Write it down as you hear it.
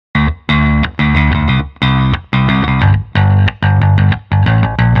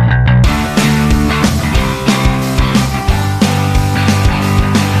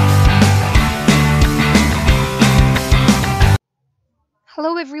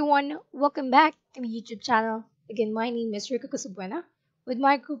everyone, welcome back to my YouTube channel. Again, my name is Rica Casabuena with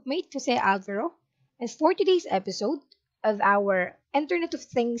my groupmate Jose Alvaro. And for today's episode of our Internet of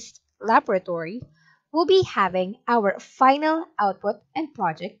Things Laboratory, we'll be having our final output and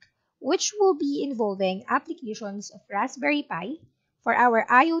project, which will be involving applications of Raspberry Pi for our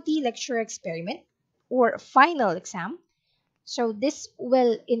IoT lecture experiment or final exam. So this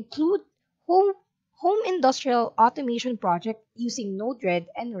will include home home industrial automation project using Node-RED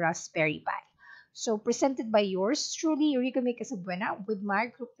and Raspberry Pi. So presented by yours truly, Rica Casabuena, with my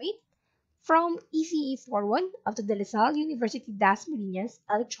groupmate from ECE41 of the De La Salle University Das Marinas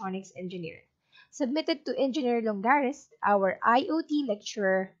Electronics Engineering. Submitted to Engineer Longares, our IoT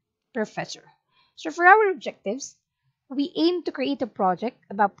lecturer professor. So for our objectives, we aim to create a project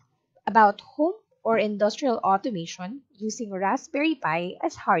about home or industrial automation using Raspberry Pi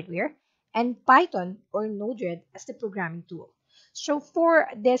as hardware and Python or Node-RED as the programming tool. So for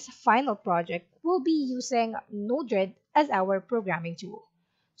this final project, we'll be using Node-RED as our programming tool.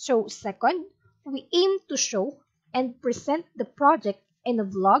 So second, we aim to show and present the project in a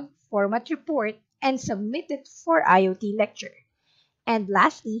vlog format report and submit it for IoT lecture. And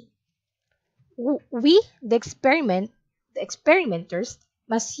lastly, we, the experimenters,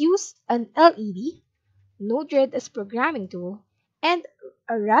 must use an LED, Node-RED as programming tool, and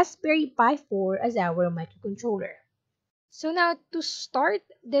a Raspberry Pi 4 as our microcontroller. So now to start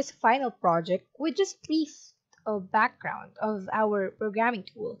this final project with just brief background of our programming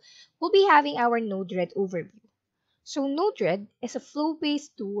tool, we'll be having our Node-RED overview. So Node-RED is a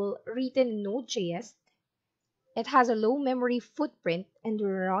flow-based tool written in Node.js. It has a low memory footprint and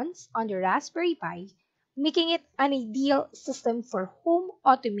runs on the Raspberry Pi, making it an ideal system for home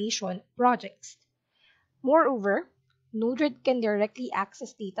automation projects. Moreover, Node-RED can directly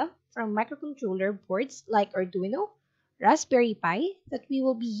access data from microcontroller boards like Arduino, Raspberry Pi that we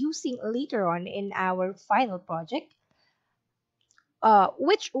will be using later on in our final project,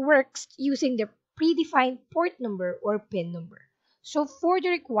 which works using the predefined port number or pin number. So for the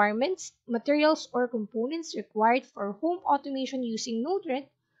requirements, materials or components required for home automation using Node-RED,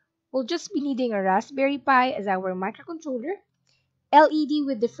 we'll just be needing a Raspberry Pi as our microcontroller, LED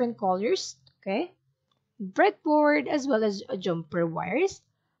with different colors, okay, breadboard as well as jumper wires,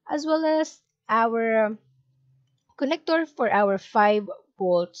 as well as our connector for our 5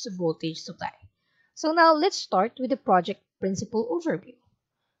 volts voltage supply. So now let's start with the project principle overview.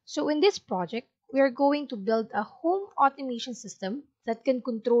 So in this project, we are going to build a home automation system that can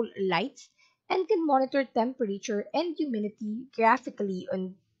control lights and can monitor temperature and humidity graphically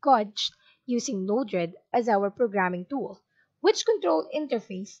on GUDs using Node-RED as our programming tool, which control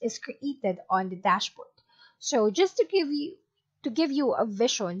interface is created on the dashboard. So just to give you a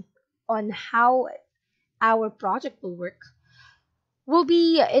vision on how our project will work, we'll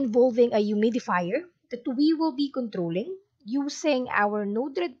be involving a humidifier that we will be controlling using our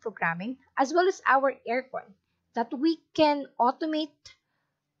Node-RED programming as well as our aircon that we can automate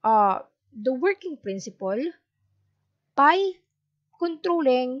the working principle by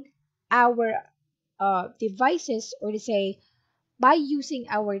controlling our devices, or let's say by using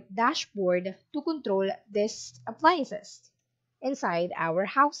our dashboard to control these appliances inside our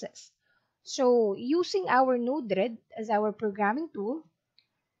houses. So using our Node-RED as our programming tool,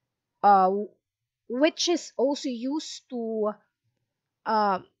 which is also used to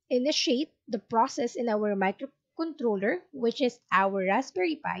initiate the process in our microcontroller, which is our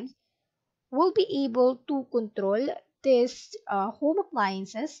Raspberry Pi, we'll be able to control these home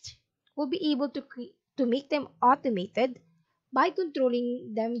appliances. We'll be able to make them automated by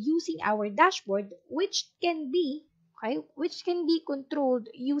controlling them using our dashboard, which can be controlled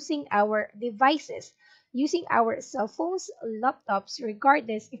using our devices, using our cell phones, laptops,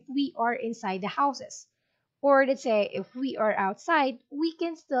 regardless if we are inside the houses. Or let's say if we are outside, we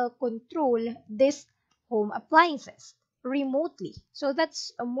can still control these home appliances remotely. So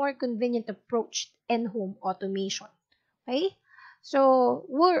that's a more convenient approach in home automation. Okay? So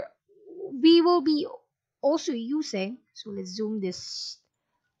we will be also using, so let's zoom this.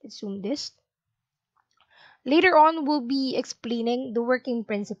 Later on, we'll be explaining the working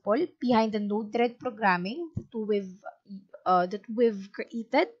principle behind the Node-RED programming that we've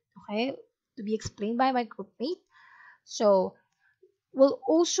created, okay, to be explained by my groupmate. So we'll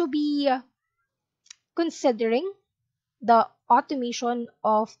also be considering the automation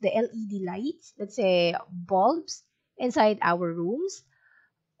of the LED lights, let's say bulbs inside our rooms,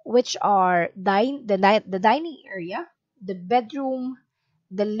 which are the dining area, the bedroom,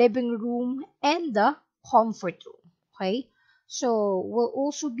 the living room, and the comfort room. Okay, so we'll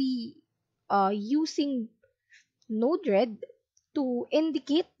also be using Node-RED to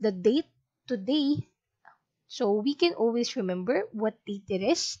indicate the date today, so we can always remember what date it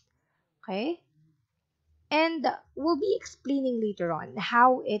is. Okay, and we'll be explaining later on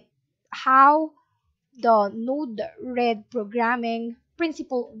how the node-RED programming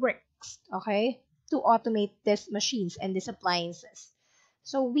principle works, okay, to automate these machines and these appliances.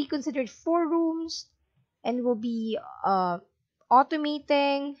 So we considered 4 rooms, and we'll be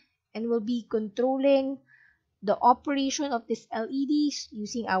automating and we'll be controlling the operation of these LEDs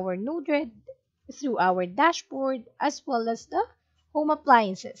using our node-RED through our dashboard, as well as the home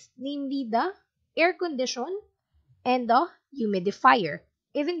appliances, namely the air condition and the humidifier,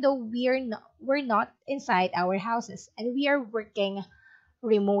 even though we're not inside our houses and we are working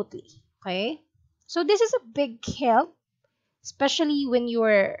remotely. Okay, so this is a big help, especially when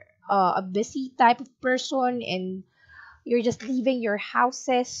you're a busy type of person and you're just leaving your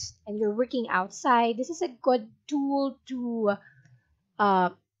houses and you're working outside. This is a good tool uh,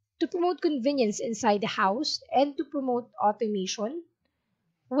 to promote convenience inside the house and to promote automation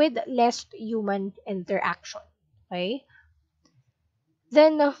with less human interaction. Okay,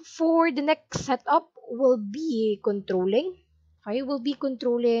 then for the next setup, we'll be controlling. Okay, we'll be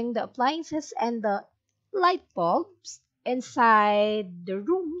controlling the appliances and the light bulbs inside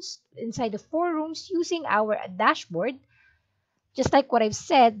the 4 rooms using our dashboard, just like what I've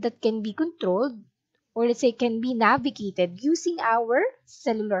said, that can be controlled, or let's say can be navigated using our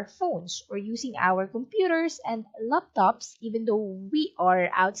cellular phones or using our computers and laptops, even though we are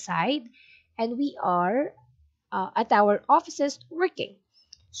outside and we are at our offices working.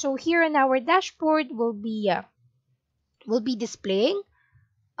 So here on our dashboard, we'll be displaying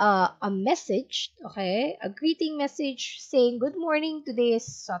a message, okay, a greeting message saying good morning. Today is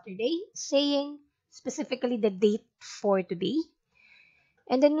Saturday, saying specifically the date for today.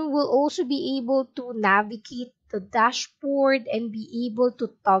 And then we'll also be able to navigate the dashboard and be able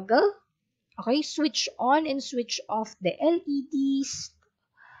to toggle, okay, switch on and switch off the LEDs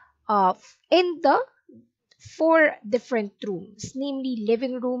in the 4 different rooms, namely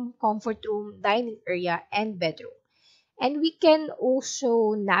living room, comfort room, dining area, and bedroom. And we can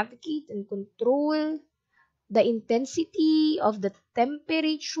also navigate and control the intensity of the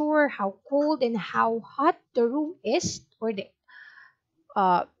temperature, how cold and how hot the room is, or the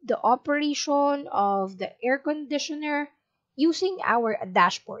operation of the air conditioner using our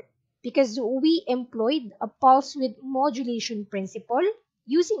dashboard, because we employed a pulse width modulation principle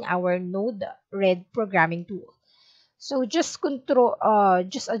using our node-RED programming tool. So just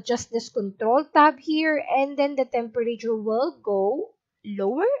adjust this control tab here, and then the temperature will go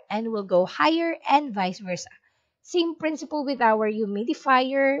lower and will go higher and vice versa. Same principle with our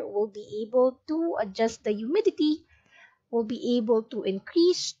humidifier. We'll be able to adjust the humidity. We'll be able to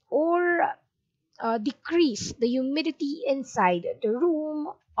increase or decrease the humidity inside the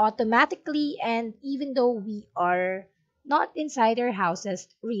room automatically, and even though we are not inside our houses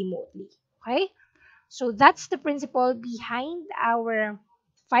remotely. Okay, so that's the principle behind our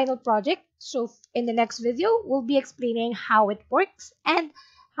final project. So in the next video, we'll be explaining how it works and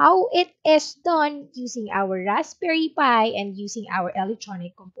how it is done using our Raspberry Pi and using our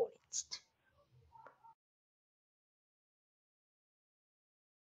electronic components.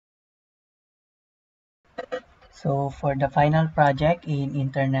 So for the final project in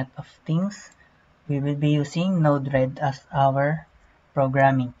Internet of Things, we will be using Node-RED as our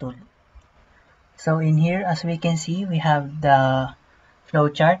programming tool. So in here, as we can see, we have the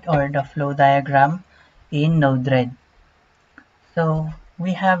flowchart or the flow diagram in Node-RED. So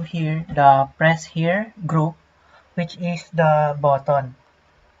we have here the press here group, which is the button.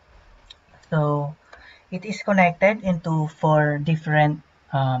 So it is connected into 4 different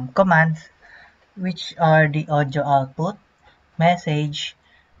commands, which are the audio output, message,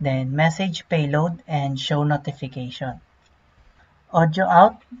 then message payload, and show notification. Audio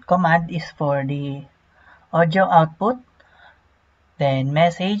out command is for the audio output, then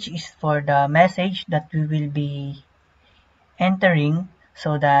message is for the message that we will be entering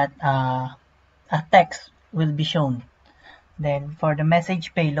so that a text will be shown. Then for the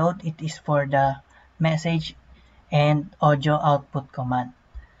message payload, it is for the message and audio output command.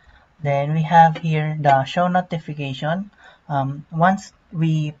 Then we have here the show notification. Once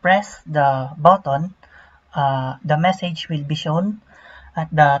we press the button, the message will be shown at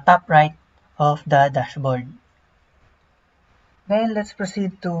the top right of the dashboard. Then let's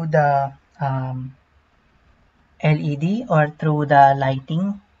proceed to the LED or through the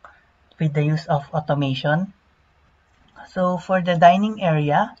lighting with the use of automation. So for the dining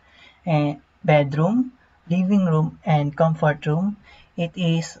area, bedroom, living room, and comfort room, it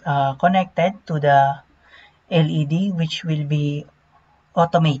is connected to the LED which will be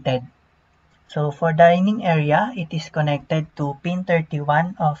automated. So for dining area, it is connected to pin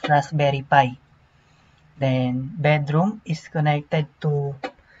 31 of Raspberry Pi. Then bedroom is connected to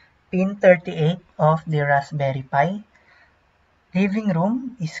pin 38 of the Raspberry Pi. Living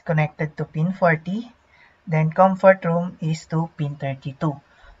room is connected to pin 40. Then comfort room is to pin 32.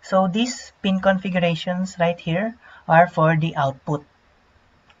 So these pin configurations right here are for the output.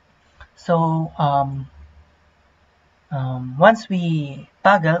 So once we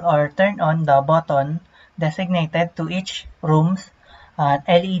toggle or turn on the button designated to each rooms,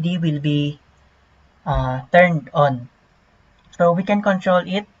 LED will be turned on. So we can control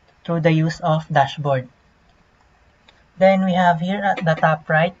it through the use of dashboard. Then we have here at the top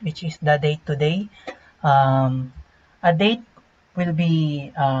right, which is the date today. A date will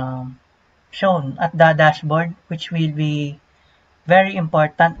be shown at the dashboard, which will be very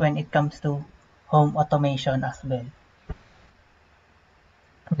important when it comes to home automation as well.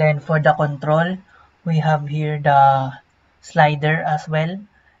 Then for the control, we have here the slider as well.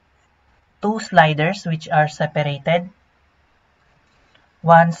 Two sliders which are separated.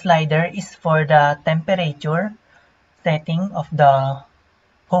 One slider is for the temperature setting of the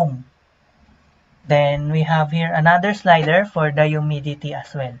home. Then we have here another slider for the humidity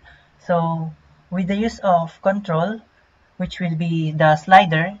as well. So with the use of control, which will be the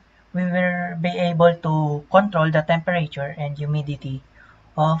slider, we will be able to control the temperature and humidity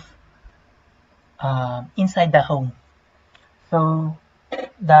of inside the home. So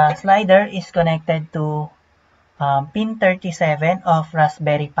the slider is connected to pin 37 of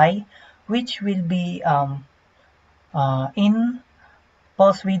Raspberry Pi, which will be in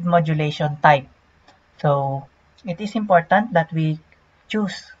pulse width modulation type. So it is important that we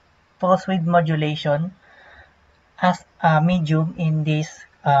choose pulse width modulation as a medium in this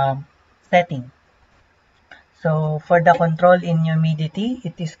setting. So for the control in humidity,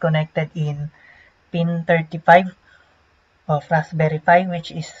 it is connected in pin 35 of Raspberry Pi, which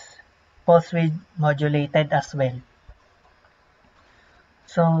is pulse width modulated as well.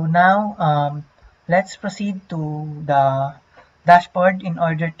 So now let's proceed to the dashboard in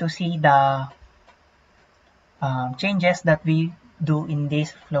order to see the changes that we do in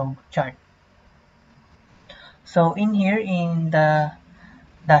this flow chart. So in here in the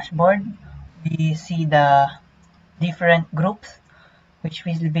dashboard, we see the different groups, which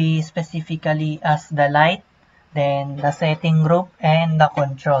will be specifically as the light, then the setting group, and the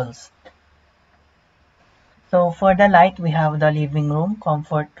controls. So for the light, we have the living room,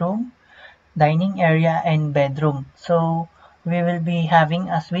 comfort room, dining area, and bedroom. So we will be having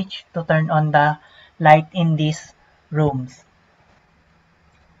a switch to turn on the light in these rooms.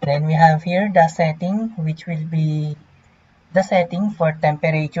 Then we have here the setting, which will be the setting for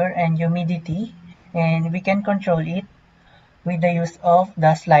temperature and humidity, and we can control it with the use of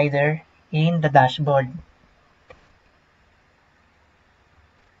the slider in the dashboard.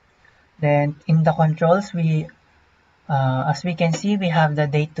 Then in the controls, as we can see, we have the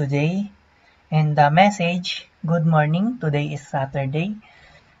date today and the message, good morning, today is Saturday.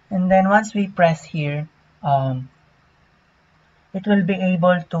 And then once we press here, it will be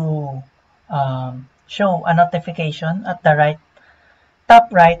able to show a notification at the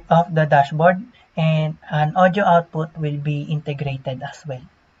top right of the dashboard, and an audio output will be integrated as well.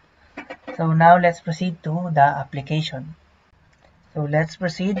 So now let's proceed to the application. So let's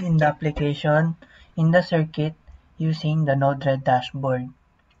proceed in the application in the circuit using the Node-RED dashboard.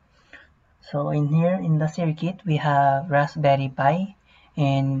 So in here in the circuit, we have Raspberry Pi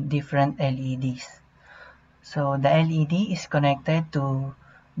and different LEDs. So the LED is connected to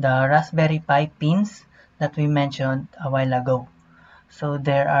the Raspberry Pi pins that we mentioned a while ago. So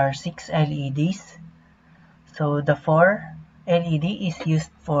there are 6 LEDs. So the 4 LED is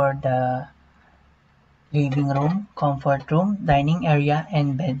used for the living room, comfort room, dining area,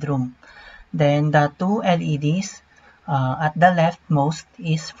 and bedroom. Then the 2 LEDs at the leftmost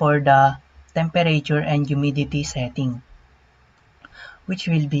is for the temperature and humidity setting, which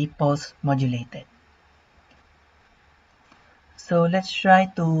will be pulse modulated. So let's try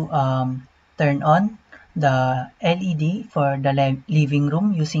to turn on the LED for the living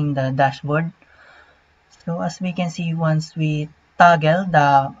room using the dashboard. So as we can see, once we toggle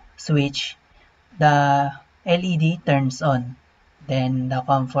the switch, the LED turns on. Then the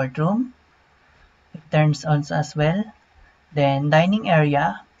comfort room, it turns on as well. Then dining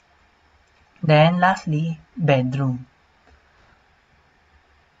area. Then lastly, bedroom.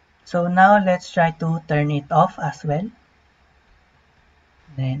 So now let's try to turn it off as well.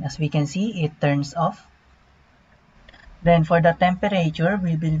 Then as we can see, it turns off. Then for the temperature,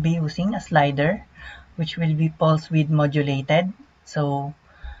 we will be using a slider which will be pulse width modulated. So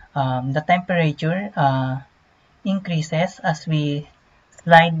the temperature increases as we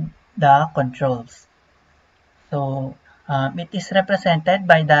slide the controls. So it is represented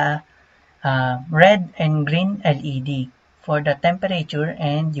by the red and green LED for the temperature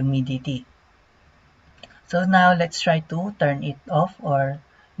and humidity. So now let's try to turn it off or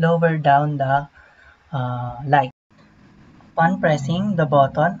lower down the light. Upon pressing the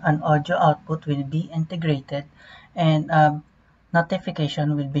button, an audio output will be integrated and a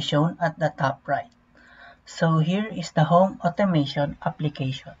notification will be shown at the top right. So here is the home automation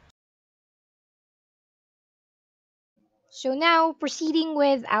application. So now, proceeding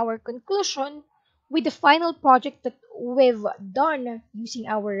with our conclusion, with the final project that we've done using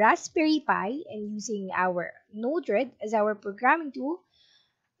our Raspberry Pi and using our Node-RED as our programming tool,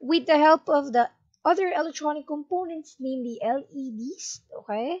 with the help of the other electronic components, namely LEDs,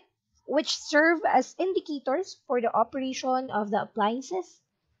 okay, which serve as indicators for the operation of the appliances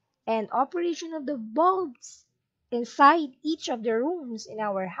and operation of the bulbs inside each of the rooms in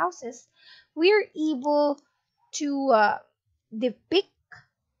our houses, we're able to depict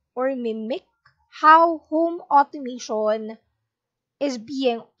or mimic how home automation is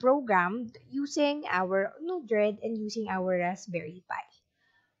being programmed using our Node-RED and using our Raspberry Pi.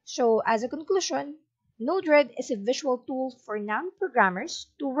 So, as a conclusion, Node-RED is a visual tool for non-programmers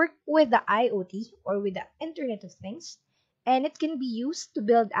to work with the IoT or with the Internet of Things, and it can be used to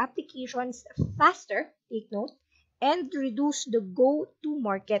build applications faster, take note, and reduce the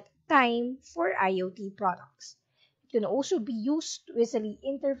go-to-market time for IoT products. It can also be used to easily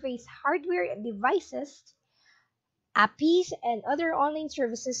interface hardware and devices, APIs, and other online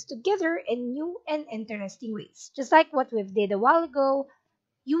services together in new and interesting ways. Just like what we've did a while ago,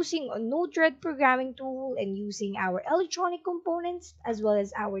 using a Node-RED programming tool and using our electronic components as well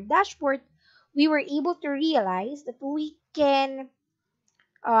as our dashboard, we were able to realize that we can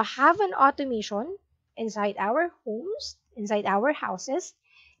have an automation inside our homes, inside our houses,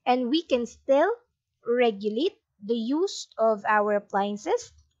 and we can still regulate the use of our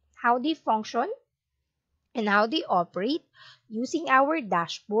appliances, how they function, and how they operate using our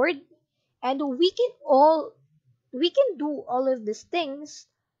dashboard. And we can do all of these things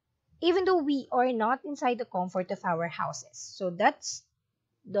even though we are not inside the comfort of our houses. So that's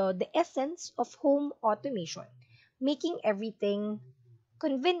the essence of home automation, making everything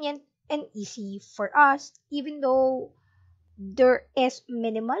convenient and easy for us, even though there is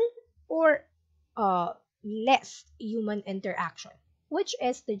minimal or less human interaction, which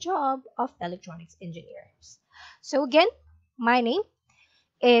is the job of electronics engineers. So again, my name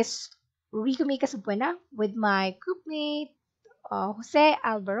is Rica Casabuena with my groupmate Jose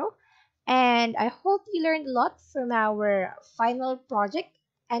Alvaro. And I hope you learned a lot from our final project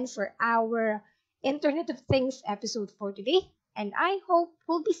and for our Internet of Things episode for today. And I hope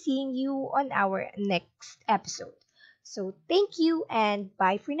we'll be seeing you on our next episode. So thank you and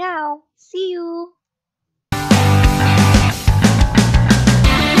bye for now. See you.